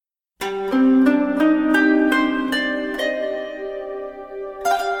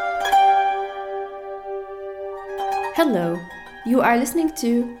You are listening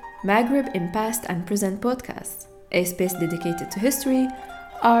to Maghreb in Past and Present podcast, a space dedicated to history,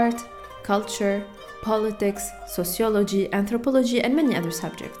 art, culture, politics, sociology, anthropology, and many other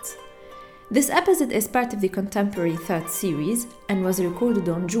subjects. This episode is part of the Contemporary Thought series and was recorded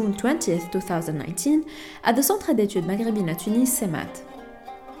on June 20th, 2019 at the Centre d'études maghrébines à Tunis, CEMAT.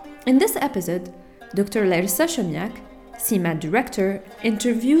 In this episode, Dr. Larissa Chomiak, CEMAT Director,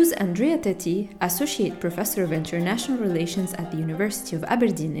 interviews Andrea Tetti, Associate Professor of International Relations at the University of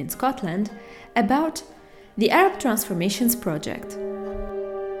Aberdeen in Scotland, about the Arab Transformations Project.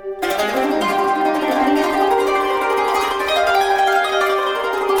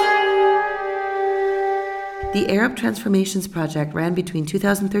 The Arab Transformations Project ran between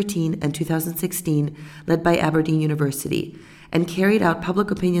 2013 and 2016, led by Aberdeen University, and carried out public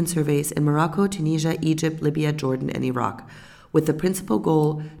opinion surveys in Morocco, Tunisia, Egypt, Libya, Jordan, and Iraq, with the principal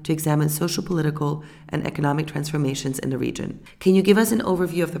goal to examine social, political, and economic transformations in the region. Can you give us an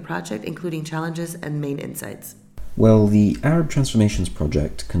overview of the project, including challenges and main insights? Well, the Arab Transformations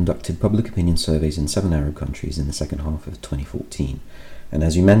Project conducted public opinion surveys in 7 Arab countries in the second half of 2014. And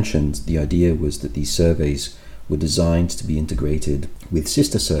as you mentioned, the idea was that these surveys were designed to be integrated with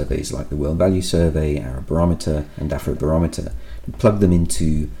sister surveys like the World Value Survey, Arab Barometer, and Afrobarometer, and plug them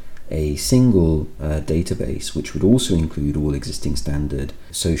into a single database which would also include all existing standard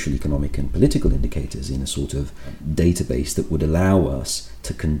social, economic, and political indicators in a sort of database that would allow us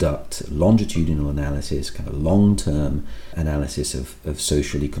to conduct longitudinal analysis, kind of long-term analysis of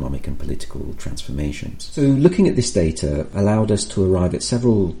social, economic, and political transformations. So looking at this data allowed us to arrive at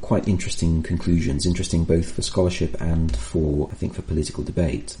several quite interesting conclusions, interesting both for scholarship and for political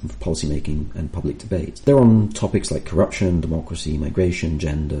debate, for policymaking and public debate. They're on topics like corruption, democracy, migration,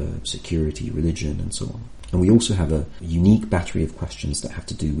 gender, security, religion, and so on. And we also have a unique battery of questions that have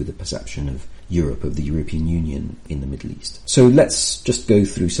to do with the perception of Europe, of the European Union in the Middle East. So let's just go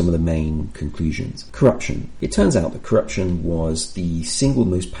through some of the main conclusions. Corruption. It turns out that corruption was the single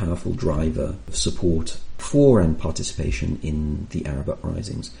most powerful driver of support for and participation in the Arab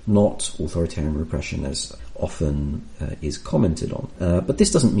uprisings, not authoritarian repression as often is commented on. But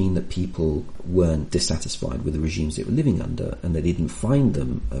this doesn't mean that people weren't dissatisfied with the regimes they were living under and they didn't find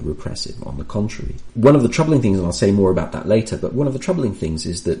them repressive. On the contrary. One of the troubling things, and I'll say more about that later, but one of the troubling things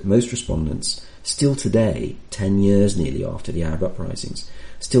is that most respondents, still today, 10 years nearly after the Arab uprisings,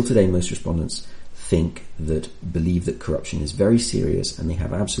 still today most respondents believe that corruption is very serious and they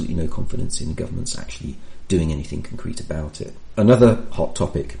have absolutely no confidence in governments actually doing anything concrete about it. Another hot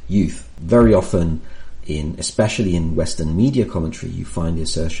topic, youth. Very often, especially in Western media commentary, you find the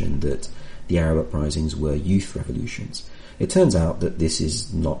assertion that the Arab uprisings were youth revolutions. It turns out that this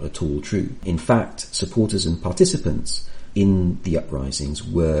is not at all true. In fact, supporters and participants in the uprisings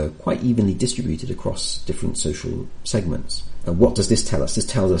were quite evenly distributed across different social segments. And what does this tell us? This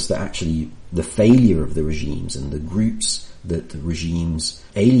tells us that actually the failure of the regimes and the groups that the regimes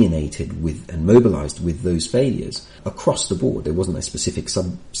alienated with and mobilized with those failures across the board. There wasn't a specific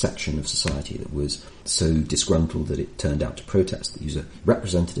subsection of society that was so disgruntled that it turned out to protest. These are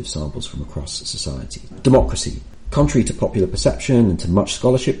representative samples from across society. Democracy. Contrary to popular perception and to much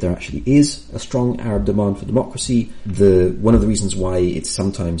scholarship, there actually is a strong Arab demand for democracy. One of the reasons why it's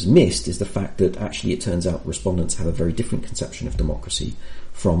sometimes missed is the fact that actually it turns out respondents have a very different conception of democracy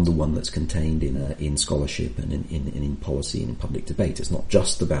from the one that's contained in scholarship and in policy and in public debate. It's not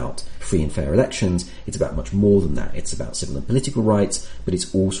just about free and fair elections, it's about much more than that. It's about civil and political rights, but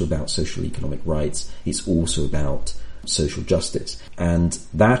it's also about social and economic rights. It's also about social justice. And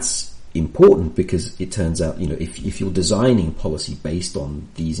that's important because it turns out, if you're designing policy based on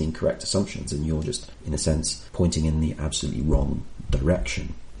these incorrect assumptions, and you're just, in a sense, pointing in the absolutely wrong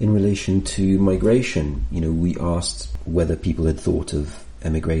direction. In relation to migration, we asked whether people had thought of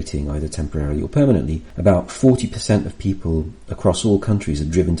emigrating either temporarily or permanently. About 40% of people across all countries are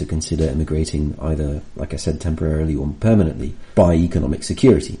driven to consider emigrating either, like I said, temporarily or permanently by economic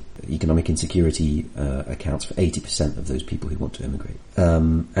security. Economic insecurity accounts for 80% of those people who want to emigrate.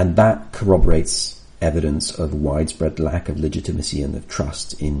 And that corroborates evidence of widespread lack of legitimacy and of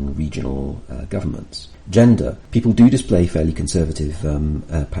trust in regional governments. Gender. People do display fairly conservative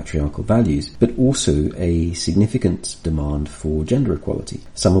patriarchal values, but also a significant demand for gender equality,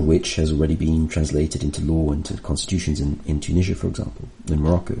 some of which has already been translated into law and to constitutions in Tunisia, for example, in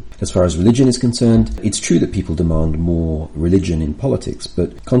Morocco. As far as religion is concerned, it's true that people demand more religion in politics,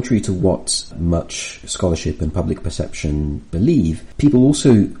 but contrary to what much scholarship and public perception believe, people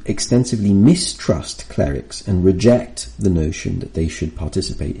also extensively mistrust clerics and reject the notion that they should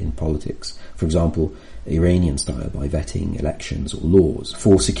participate in politics. For example, Iranian style, by vetting elections or laws.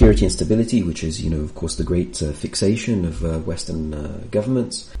 For security and stability, which is, of course, the great fixation of Western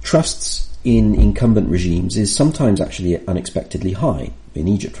governments, trusts in incumbent regimes is sometimes actually unexpectedly high. In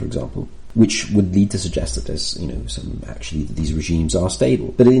Egypt, for example, which would lead to suggest that there's, that these regimes are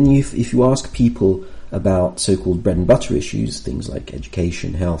stable. But if you ask people about so-called bread and butter issues, things like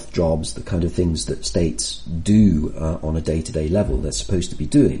education, health, jobs, the kind of things that states do on a day-to-day level they're supposed to be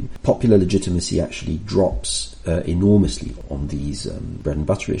doing, popular legitimacy actually drops enormously on these bread and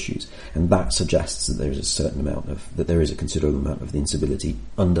butter issues, and that suggests that there is a considerable amount of instability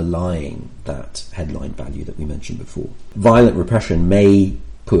underlying that headline value that we mentioned before. Violent repression may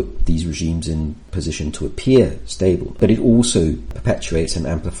put these regimes in position to appear stable, but it also perpetuates and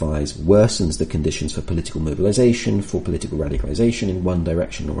worsens the conditions for political mobilization, for political radicalization in one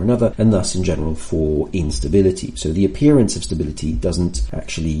direction or another, and thus in general for instability. So the appearance of stability doesn't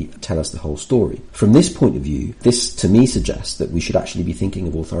actually tell us the whole story. From this point of view, this to me suggests that we should actually be thinking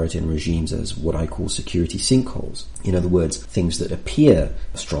of authoritarian regimes as what I call security sinkholes. In other words, things that appear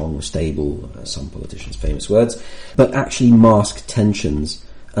strong or stable, some politicians' famous words, but actually mask tensions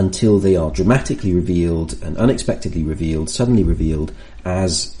until they are dramatically revealed and unexpectedly revealed, suddenly revealed,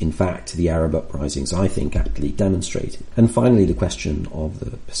 as in fact the Arab uprisings, I think, aptly demonstrated. And finally, the question of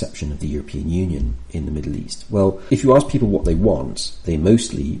the perception of the European Union in the Middle East. Well, if you ask people what they want, they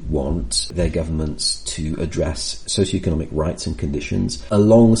mostly want their governments to address socioeconomic rights and conditions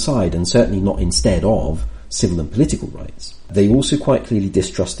alongside, and certainly not instead of, civil and political rights. They also quite clearly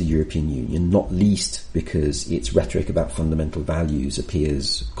distrust the European Union, not least because its rhetoric about fundamental values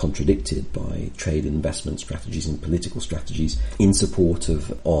appears contradicted by trade and investment strategies and political strategies in support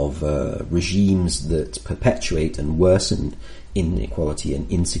of regimes that perpetuate and worsen inequality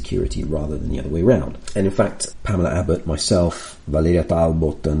and insecurity rather than the other way around. And in fact, Pamela Abbott, myself, Valeria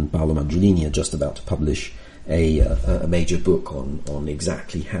Talbot and Paolo Maggiolini are just about to publish a major book on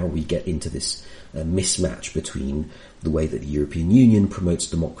exactly how we get into this mismatch between the way that the European Union promotes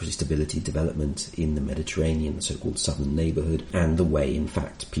democracy, stability, development in the Mediterranean, the so-called southern neighbourhood, and the way, in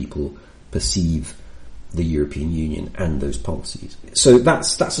fact, people perceive the European Union and those policies. So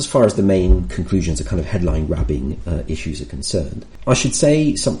that's as far as the main conclusions, the kind of headline-grabbing issues are concerned. I should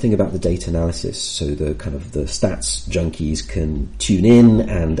say something about the data analysis, so the stats junkies can tune in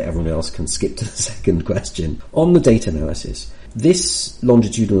and everyone else can skip to the second question. On the data analysis, this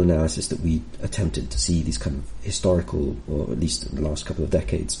longitudinal analysis that we attempted to see these kind of historical, or at least in the last couple of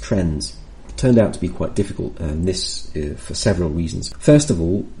decades, trends, turned out to be quite difficult, and this for several reasons. First of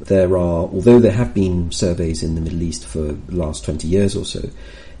all, although there have been surveys in the Middle East for the last 20 years or so,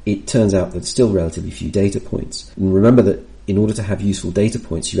 it turns out that there's still relatively few data points. And remember that in order to have useful data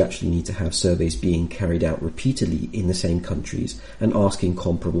points, you actually need to have surveys being carried out repeatedly in the same countries and asking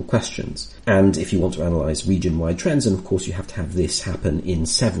comparable questions. And if you want to analyse region-wide trends, then of course you have to have this happen in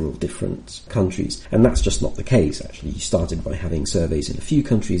several different countries. And that's just not the case, actually. You started by having surveys in a few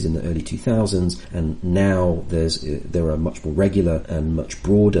countries in the early 2000s, and now there are much more regular and much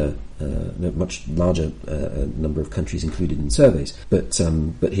broader much larger number of countries included in surveys. But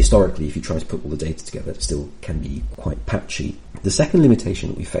historically, if you try to put all the data together, it still can be quite patchy. The second limitation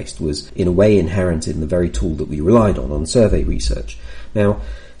that we faced was, in a way, inherent in the very tool that we relied on survey research. Now,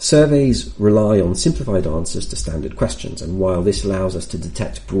 surveys rely on simplified answers to standard questions, and while this allows us to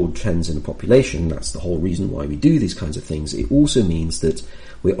detect broad trends in a population, that's the whole reason why we do these kinds of things, it also means that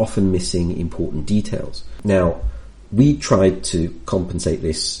we're often missing important details. Now, we tried to compensate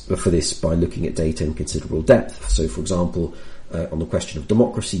for this by looking at data in considerable depth. So, for example, on the question of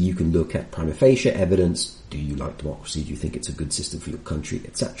democracy, you can look at prima facie evidence. Do you like democracy? Do you think it's a good system for your country,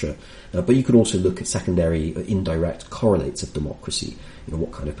 etc.? But you can also look at secondary, indirect correlates of democracy.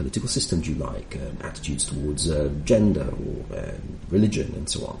 What kind of political system do you like? Attitudes towards gender or religion, and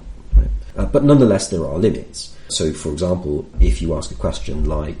so on. Right? But nonetheless, there are limits. So, for example, if you ask a question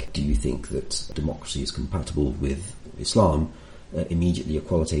like, do you think that democracy is compatible with Islam, immediately a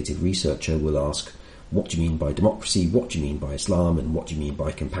qualitative researcher will ask, what do you mean by democracy, what do you mean by Islam, and what do you mean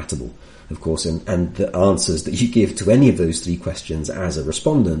by compatible? Of course, and the answers that you give to any of those three questions as a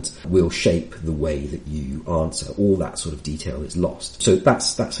respondent will shape the way that you answer. All that sort of detail is lost. So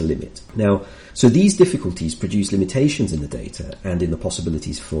that's a limit. Now, so these difficulties produce limitations in the data and in the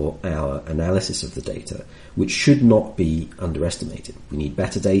possibilities for our analysis of the data, which should not be underestimated. We need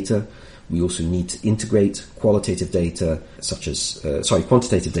better data. We also need to integrate quantitative data such as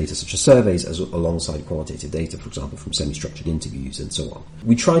surveys alongside qualitative data, for example, from semi-structured interviews and so on.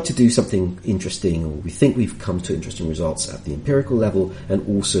 We tried to do something interesting, or we think we've come to interesting results at the empirical level, and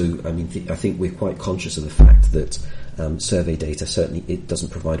also, I think we're quite conscious of the fact that survey data, certainly it doesn't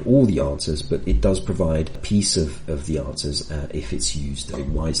provide all the answers, but it does provide a piece of the answers if it's used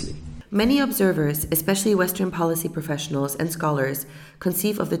wisely. Many observers, especially Western policy professionals and scholars,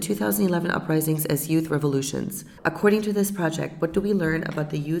 conceive of the 2011 uprisings as youth revolutions. According to this project, what do we learn about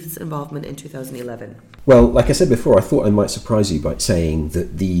the youth's involvement in 2011? Well, like I said before, I thought I might surprise you by saying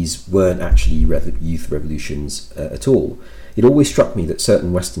that these weren't actually youth revolutions at all. It always struck me that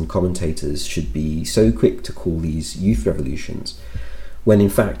certain Western commentators should be so quick to call these youth revolutions, when in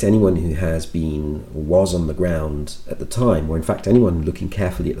fact anyone who has been or was on the ground at the time, or in fact anyone looking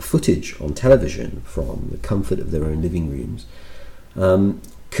carefully at the footage on television from the comfort of their own living rooms,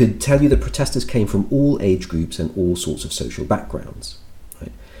 could tell you that protesters came from all age groups and all sorts of social backgrounds.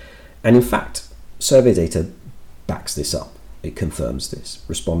 Right? And in fact, survey data backs this up. It confirms this.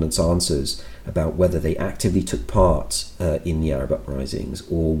 Respondents' answers about whether they actively took part in the Arab uprisings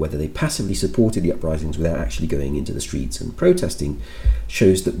or whether they passively supported the uprisings without actually going into the streets and protesting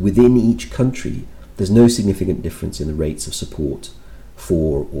shows that within each country there's no significant difference in the rates of support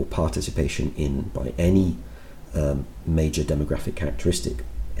for or participation in by any major demographic characteristic: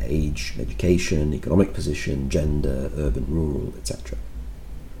 age, education, economic position, gender, urban, rural, etc.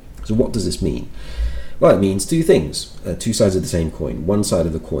 So what does this mean? Well, it means two things, two sides of the same coin. One side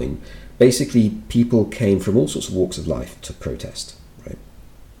of the coin, basically people came from all sorts of walks of life to protest. Right?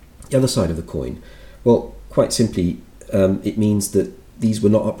 The other side of the coin, well, quite simply, it means that these were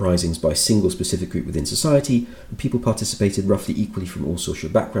not uprisings by a single specific group within society, and people participated roughly equally from all social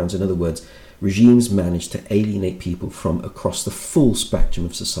backgrounds. In other words, regimes managed to alienate people from across the full spectrum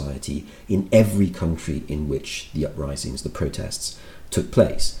of society in every country in which the uprisings, the protests, took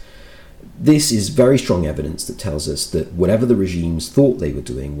place. This is very strong evidence that tells us that whatever the regimes thought they were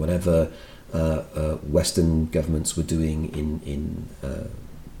doing, whatever Western governments were doing in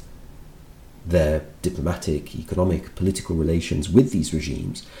their diplomatic, economic, political relations with these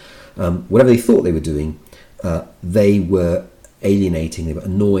regimes, whatever they thought they were doing, they were alienating, they were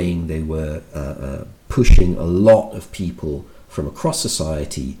annoying, they were pushing a lot of people from across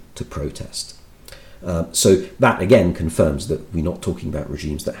society to protest. So that again confirms that we're not talking about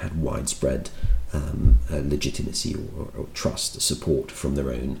regimes that had widespread legitimacy or trust, support from their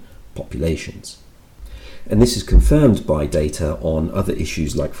own populations. And this is confirmed by data on other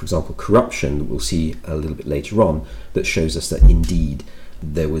issues like, for example, corruption, that we'll see a little bit later on, that shows us that indeed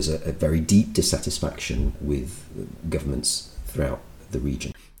there was a very deep dissatisfaction with governments throughout the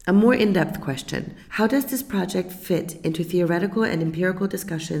region. A more in-depth question: how does this project fit into theoretical and empirical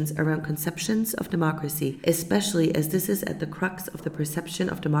discussions around conceptions of democracy, especially as this is at the crux of the perception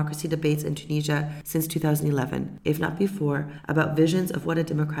of democracy debates in Tunisia since 2011, if not before, about visions of what a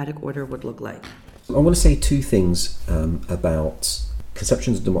democratic order would look like? I want to say two things about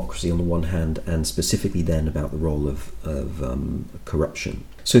conceptions of democracy on the one hand, and specifically then about the role of corruption.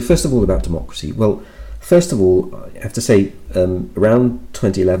 So first of all, about democracy. Well, first of all, I have to say, around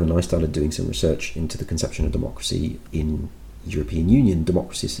 2011, I started doing some research into the conception of democracy in European Union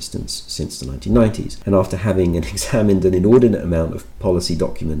democracy assistance since the 1990s. And after having examined an inordinate amount of policy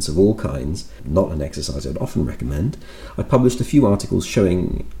documents of all kinds, not an exercise I'd often recommend, I published a few articles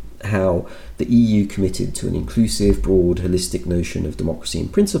showing how the EU committed to an inclusive, broad, holistic notion of democracy in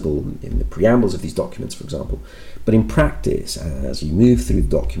principle, in the preambles of these documents, for example. But in practice, as you move through the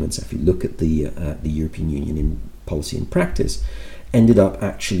documents, if you look at the European Union in policy and practice,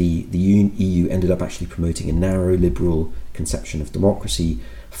 the EU ended up actually promoting a narrow, liberal conception of democracy,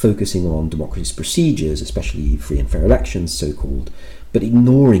 focusing on democracy's procedures, especially free and fair elections, so-called, but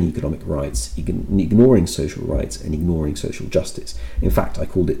ignoring economic rights, ignoring social rights, and ignoring social justice. In fact, I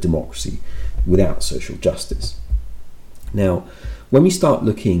called it democracy without social justice. Now, when we start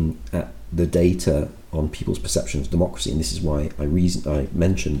looking at the data on people's perceptions of democracy, and this is why I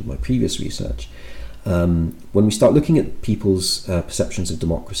mentioned my previous research, when we start looking at people's perceptions of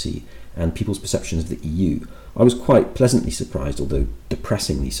democracy and people's perceptions of the EU, I was quite pleasantly surprised, although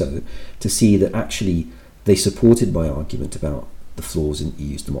depressingly so, to see that actually they supported my argument about the flaws in the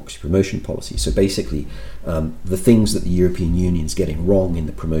EU's democracy promotion policy. So basically, the things that the European Union is getting wrong in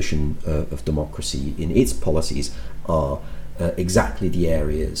the promotion of democracy in its policies are exactly the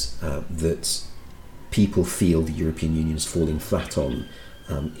areas that people feel the European Union is falling flat on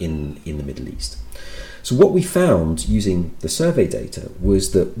in the Middle East. So what we found using the survey data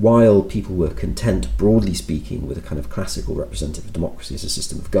was that while people were content, broadly speaking, with a kind of classical representative democracy as a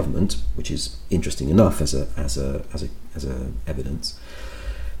system of government, which is interesting enough as a evidence,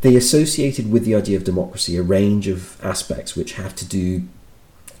 they associated with the idea of democracy a range of aspects which have to do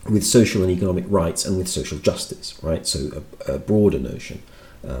with social and economic rights and with social justice, right? So a broader notion.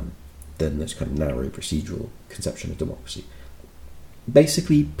 than this kind of narrow procedural conception of democracy.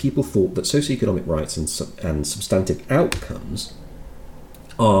 Basically, people thought that socioeconomic rights and substantive outcomes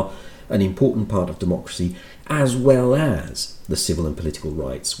are an important part of democracy, as well as the civil and political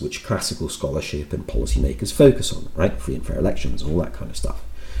rights which classical scholarship and policymakers focus on, right? Free and fair elections, all that kind of stuff.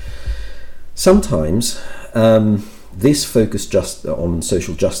 Sometimes this focus just on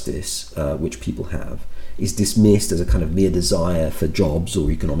social justice, which people have, is dismissed as a kind of mere desire for jobs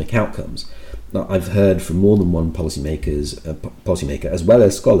or economic outcomes. Now, I've heard from more than one policymaker, as well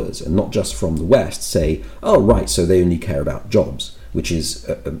as scholars, and not just from the West, say, oh, right, so they only care about jobs, which is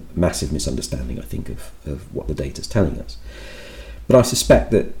a massive misunderstanding, I think, of what the data is telling us. But I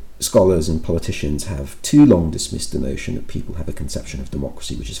suspect that scholars and politicians have too long dismissed the notion that people have a conception of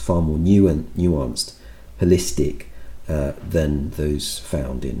democracy which is far more nuanced, holistic, than those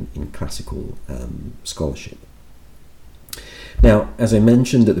found in classical scholarship. Now, as I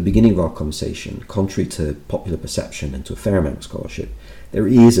mentioned at the beginning of our conversation, contrary to popular perception and to a fair amount of scholarship, there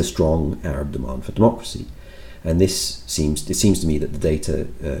is a strong Arab demand for democracy. And it seems to me that the data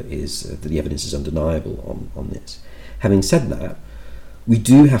that the evidence is undeniable on this. Having said that, we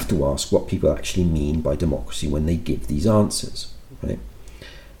do have to ask what people actually mean by democracy when they give these answers, right?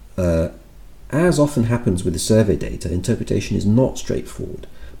 As often happens with the survey data, interpretation is not straightforward.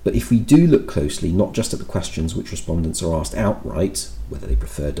 But if we do look closely, not just at the questions which respondents are asked outright, whether they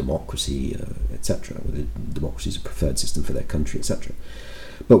prefer democracy, etc., whether democracy is a preferred system for their country, etc.,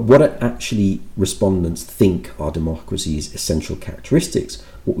 but what actually respondents think are democracy's essential characteristics,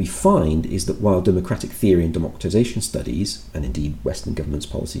 what we find is that while democratic theory and democratization studies, and indeed Western governments'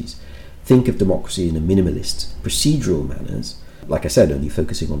 policies, think of democracy in a minimalist, procedural manners, like I said, only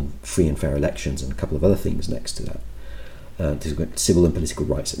focusing on free and fair elections and a couple of other things next to that, civil and political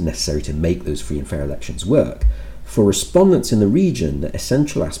rights necessary to make those free and fair elections work. For respondents in the region, the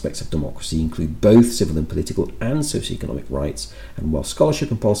essential aspects of democracy include both civil and political and socioeconomic rights, and while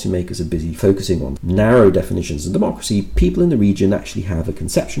scholarship and policymakers are busy focusing on narrow definitions of democracy, people in the region actually have a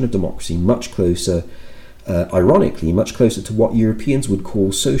conception of democracy much closer, ironically, much closer to what Europeans would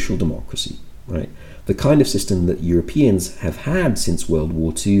call social democracy, right? The kind of system that Europeans have had since World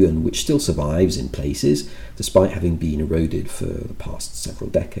War II and which still survives in places, despite having been eroded for the past several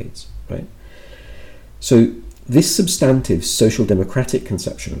decades, right? So this substantive social democratic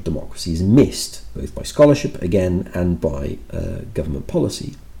conception of democracy is missed both by scholarship, again, and by government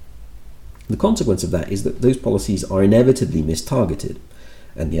policy. The consequence of that is that those policies are inevitably mistargeted,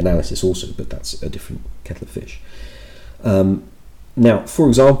 and the analysis also, but that's a different kettle of fish. Now, for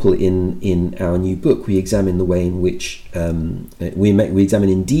example, in our new book, we examine the way in which we examine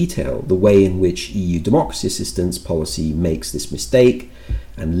in detail the way in which EU democracy assistance policy makes this mistake,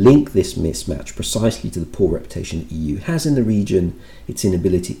 and link this mismatch precisely to the poor reputation the EU has in the region, its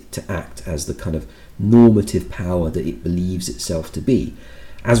inability to act as the kind of normative power that it believes itself to be.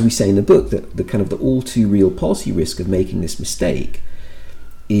 As we say in the book, that the kind of the all too real policy risk of making this mistake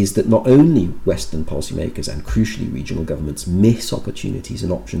is that not only Western policymakers and crucially regional governments miss opportunities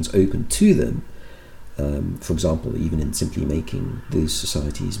and options open to them, for example, even in simply making those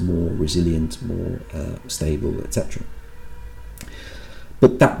societies more resilient, more stable, etc.,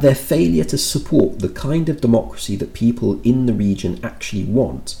 but that their failure to support the kind of democracy that people in the region actually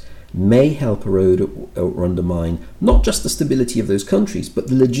want may help erode or undermine not just the stability of those countries, but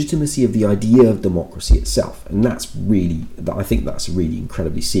the legitimacy of the idea of democracy itself. And I think that's a really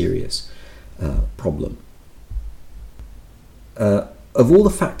incredibly serious problem. Of all the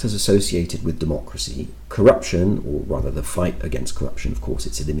factors associated with democracy, corruption, or rather the fight against corruption, of course,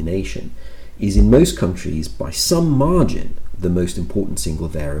 its elimination, is in most countries, by some margin, the most important single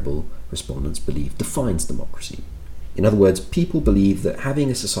variable respondents believe defines democracy. In other words, people believe that having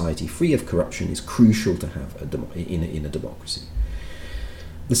a society free of corruption is crucial to have in a democracy.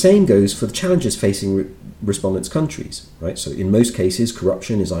 The same goes for the challenges facing respondents' countries, right? So in most cases,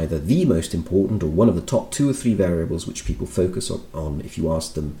 corruption is either the most important or one of the top 2 or 3 variables which people focus on if you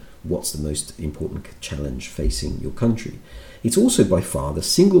ask them what's the most important challenge facing your country. It's also by far the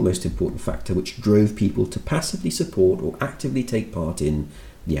single most important factor which drove people to passively support or actively take part in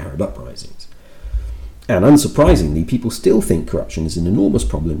the Arab uprisings. And unsurprisingly, people still think corruption is an enormous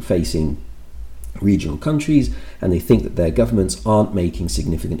problem facing regional countries, and they think that their governments aren't making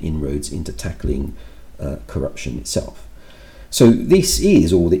significant inroads into tackling corruption itself. So this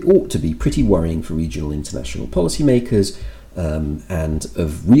is, or they ought to be, pretty worrying for regional international policymakers, and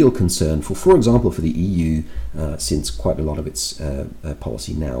of real concern for example, for the EU, since quite a lot of its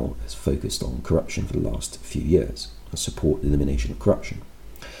policy now has focused on corruption for the last few years, support the elimination of corruption.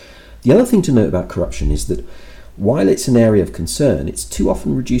 The other thing to note about corruption is that while it's an area of concern, it's too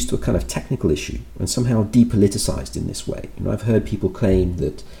often reduced to a kind of technical issue and somehow depoliticized in this way. I've heard people claim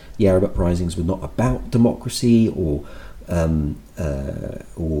that the Arab uprisings were not about democracy, or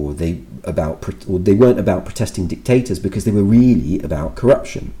they weren't about protesting dictators because they were really about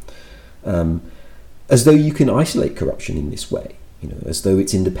corruption, as though you can isolate corruption in this way, as though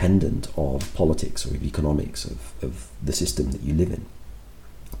it's independent of politics or of economics of the system that you live in.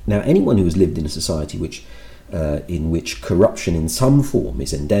 Now, anyone who has lived in a society in which corruption in some form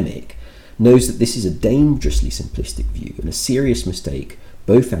is endemic knows that this is a dangerously simplistic view and a serious mistake,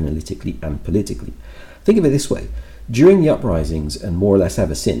 both analytically and politically. Think of it this way. During the uprisings, and more or less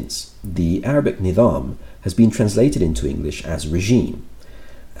ever since, the Arabic nizam has been translated into English as regime.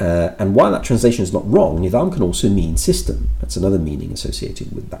 And while that translation is not wrong, nizam can also mean system. That's another meaning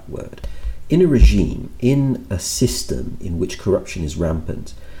associated with that word. In a regime, in a system in which corruption is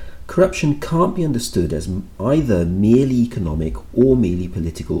rampant, corruption can't be understood as either merely economic or merely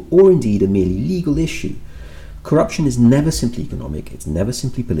political, or indeed a merely legal issue. Corruption is never simply economic, it's never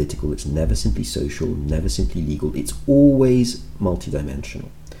simply political, it's never simply social, never simply legal, it's always multidimensional.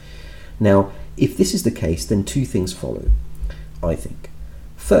 Now, if this is the case, then two things follow, I think.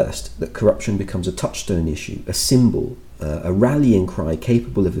 First, that corruption becomes a touchstone issue, a symbol, a rallying cry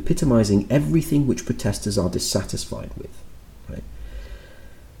capable of epitomizing everything which protesters are dissatisfied with. Right?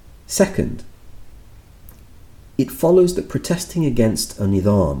 Second, it follows that protesting against a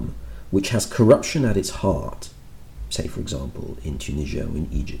nizam which has corruption at its heart, say for example in Tunisia or in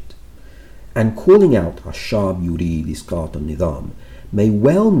Egypt, and calling out Ashab Yurid Isqat al-Nizam may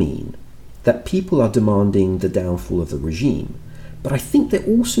well mean that people are demanding the downfall of the regime. But I think they're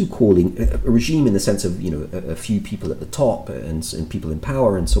also calling a regime in the sense of, a few people at the top and people in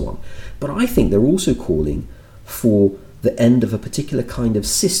power and so on. But I think they're also calling for the end of a particular kind of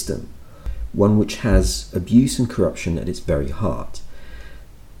system, one which has abuse and corruption at its very heart.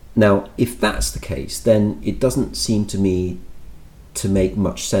 Now, if that's the case, then it doesn't seem to me to make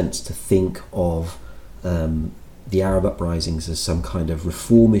much sense to think of the Arab uprisings as some kind of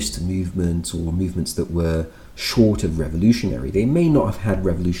reformist movement or movements that were short of revolutionary. They may not have had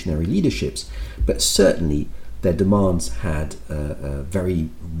revolutionary leaderships, but certainly their demands had a very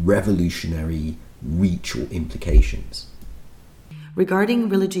revolutionary reach or implications. Regarding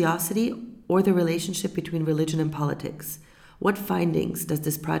religiosity or the relationship between religion and politics, what findings does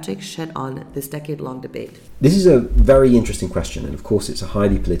this project shed on this decade-long debate? This is a very interesting question, and of course it's a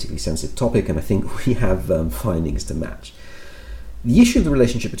highly politically sensitive topic, and I think we have findings to match. The issue of the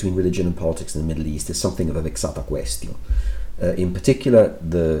relationship between religion and politics in the Middle East is something of a vexata quaestio. In particular,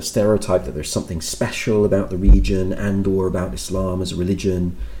 the stereotype that there's something special about the region and or about Islam as a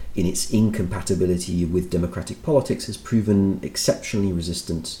religion in its incompatibility with democratic politics has proven exceptionally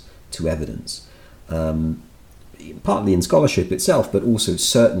resistant to evidence. Partly in scholarship itself, but also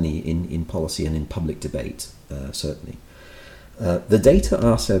certainly in policy and in public debate, certainly. The data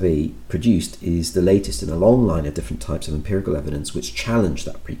our survey produced is the latest in a long line of different types of empirical evidence which challenge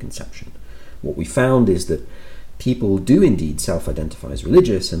that preconception. What we found is that people do indeed self-identify as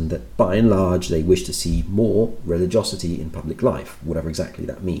religious, and that by and large they wish to see more religiosity in public life, whatever exactly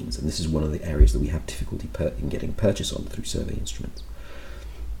that means. And this is one of the areas that we have difficulty in getting purchase on through survey instruments.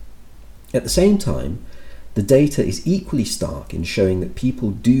 At the same time, the data is equally stark in showing that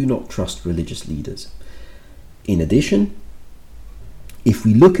people do not trust religious leaders. In addition, if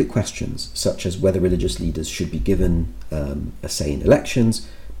we look at questions such as whether religious leaders should be given a say in elections,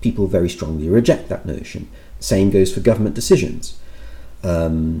 people very strongly reject that notion. Same goes for government decisions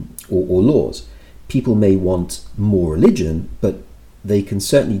or laws. People may want more religion, but they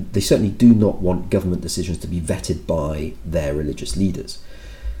certainly do not want government decisions to be vetted by their religious leaders.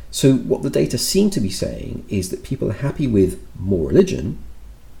 So what the data seem to be saying is that people are happy with more religion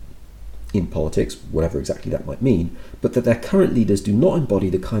in politics, whatever exactly that might mean, but that their current leaders do not embody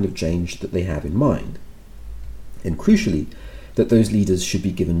the kind of change that they have in mind. And crucially, that those leaders should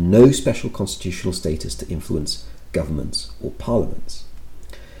be given no special constitutional status to influence governments or parliaments.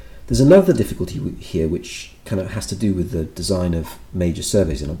 There's another difficulty here which kind of has to do with the design of major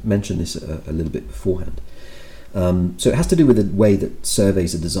surveys, and I've mentioned this a little bit beforehand. So it has to do with the way that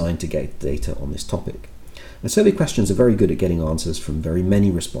surveys are designed to get data on this topic. And survey questions are very good at getting answers from very many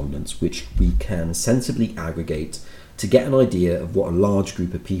respondents, which we can sensibly aggregate to get an idea of what a large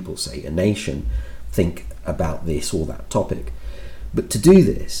group of people, say a nation, think about this or that topic. But to do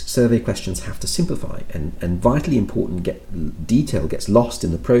this, survey questions have to simplify, and vitally important detail gets lost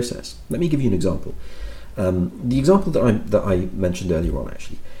in the process. Let me give you an example. The example that I mentioned earlier on,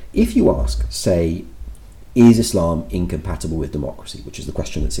 actually. If you ask, say, is Islam incompatible with democracy, which is the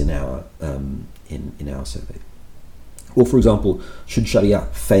question that's in our survey. Or, for example, should Sharia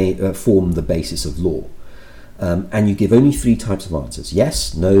form the basis of law? And you give only 3 types of answers: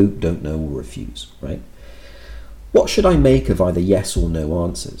 yes, no, don't know, or refuse, right? What should I make of either yes or no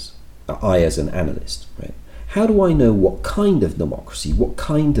answers? I as an analyst, right? How do I know what kind of democracy, what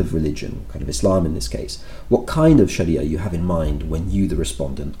kind of religion, kind of Islam in this case, what kind of Sharia you have in mind when you, the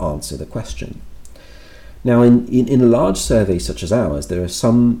respondent, answer the question? Now, in a large survey such as ours, there are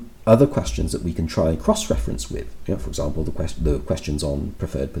some other questions that we can try and cross-reference with. For example, the questions on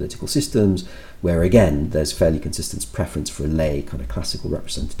preferred political systems, where again there's fairly consistent preference for a lay kind of classical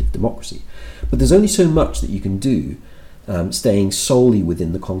representative democracy. But there's only so much that you can do staying solely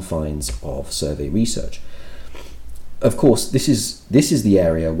within the confines of survey research. Of course, this is the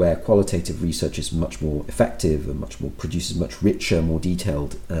area where qualitative research is much more effective and produces much richer, more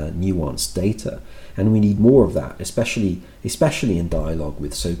detailed, nuanced data, and we need more of that, especially in dialogue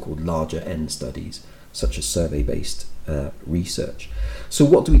with so-called larger N studies, such as survey-based research. So,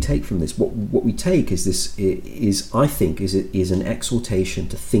 what do we take from this? What we take is an exhortation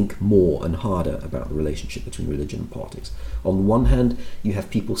to think more and harder about the relationship between religion and politics. On the one hand, you have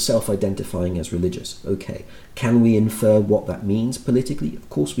people self-identifying as religious. Okay, can we infer what that means politically? Of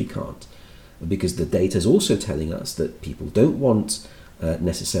course we can't, because the data is also telling us that people don't want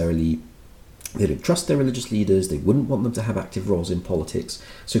necessarily. They don't trust their religious leaders. They wouldn't want them to have active roles in politics.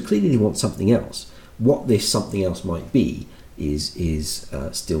 So clearly they want something else. What this something else might be is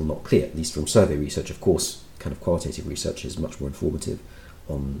still not clear, at least from survey research. Of course, kind of qualitative research is much more informative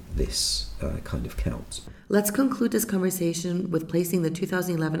on this kind of count. Let's conclude this conversation with placing the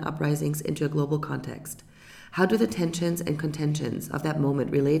 2011 uprisings into a global context. How do the tensions and contentions of that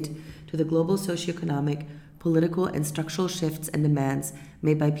moment relate to the global socioeconomic, political, and structural shifts and demands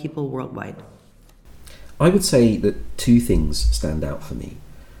made by people worldwide? I would say that 2 things stand out for me.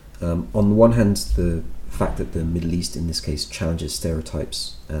 On the one hand, the fact that the Middle East, in this case, challenges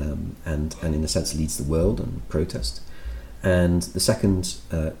stereotypes and in a sense leads the world on protest. And the second,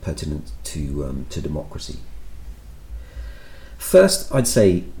 pertinent to democracy. First, I'd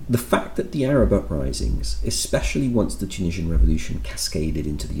say the fact that the Arab uprisings, especially once the Tunisian revolution cascaded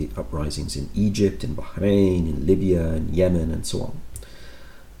into the uprisings in Egypt, in Bahrain, in Libya, in Yemen, and so on,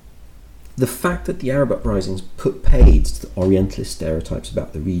 the fact that the Arab uprisings put paid to the Orientalist stereotypes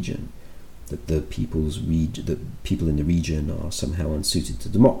about the region, that the people in the region are somehow unsuited to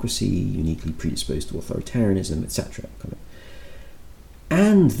democracy, uniquely predisposed to authoritarianism, etc.,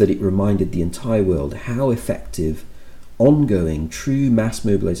 and that it reminded the entire world how effective ongoing, true mass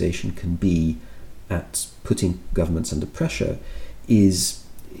mobilization can be at putting governments under pressure, it's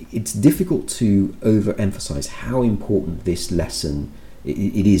difficult to overemphasize how important this lesson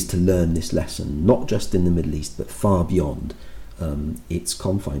it is to learn this lesson, not just in the Middle East, but far beyond its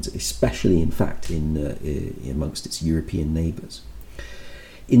confines, especially, in fact, amongst its European neighbours.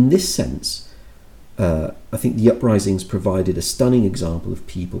 In this sense, I think the uprisings provided a stunning example of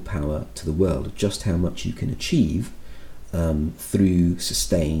people power to the world, of just how much you can achieve through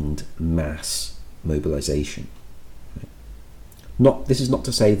sustained mass mobilization. This is not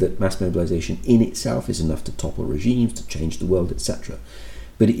to say that mass mobilization in itself is enough to topple regimes, to change the world, etc.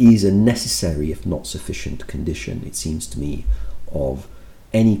 But it is a necessary, if not sufficient, condition, it seems to me, of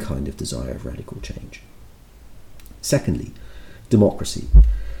any kind of desire of radical change. Secondly, democracy.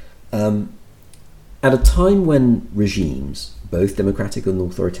 At a time when regimes, both democratic and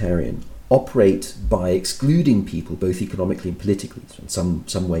authoritarian, operate by excluding people both economically and politically, so in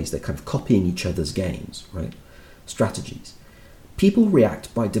some ways they're kind of copying each other's games, right? Strategies. People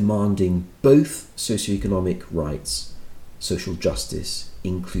react by demanding both socioeconomic rights, social justice,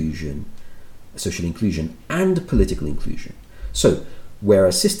 social inclusion, and political inclusion. So,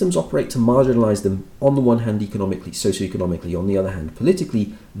 whereas systems operate to marginalize them on the one hand economically, socioeconomically, on the other hand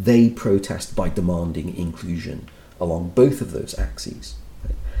politically, they protest by demanding inclusion along both of those axes.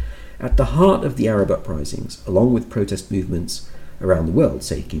 Right? At the heart of the Arab uprisings, along with protest movements around the world,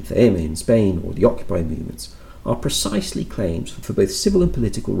 say Quince M in Spain or the Occupy movements, are precisely claims for both civil and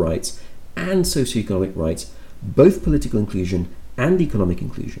political rights and socioeconomic rights, both political inclusion and economic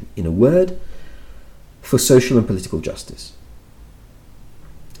inclusion. In a word, for social and political justice.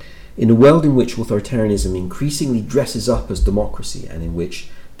 In a world in which authoritarianism increasingly dresses up as democracy and in which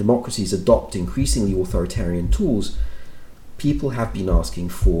democracies adopt increasingly authoritarian tools, people have been asking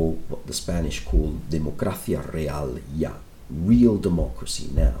for what the Spanish call democracia real ya, real democracy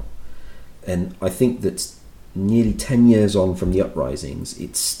now. And I think that nearly 10 years on from the uprisings,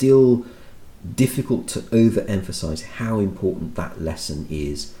 it's still difficult to overemphasize how important that lesson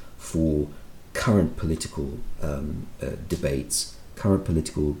is for current political debates, current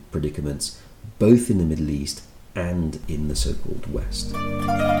political predicaments, both in the Middle East and in the so-called West.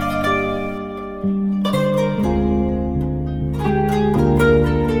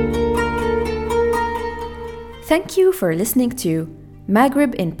 Thank you for listening to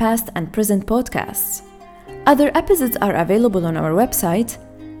Maghreb in Past and Present podcasts. Other episodes are available on our website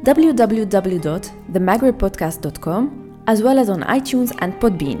www.themaghrebpodcast.com as well as on iTunes and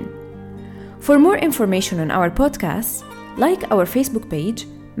Podbean. For more information on our podcasts, like our Facebook page,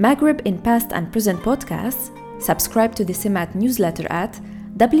 Maghreb in Past and Present Podcasts, subscribe to the CEMAT newsletter at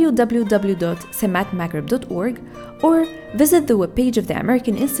www.cematmaghreb.org or visit the webpage of the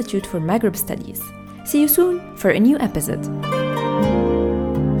American Institute for Maghreb Studies. See you soon for a new episode.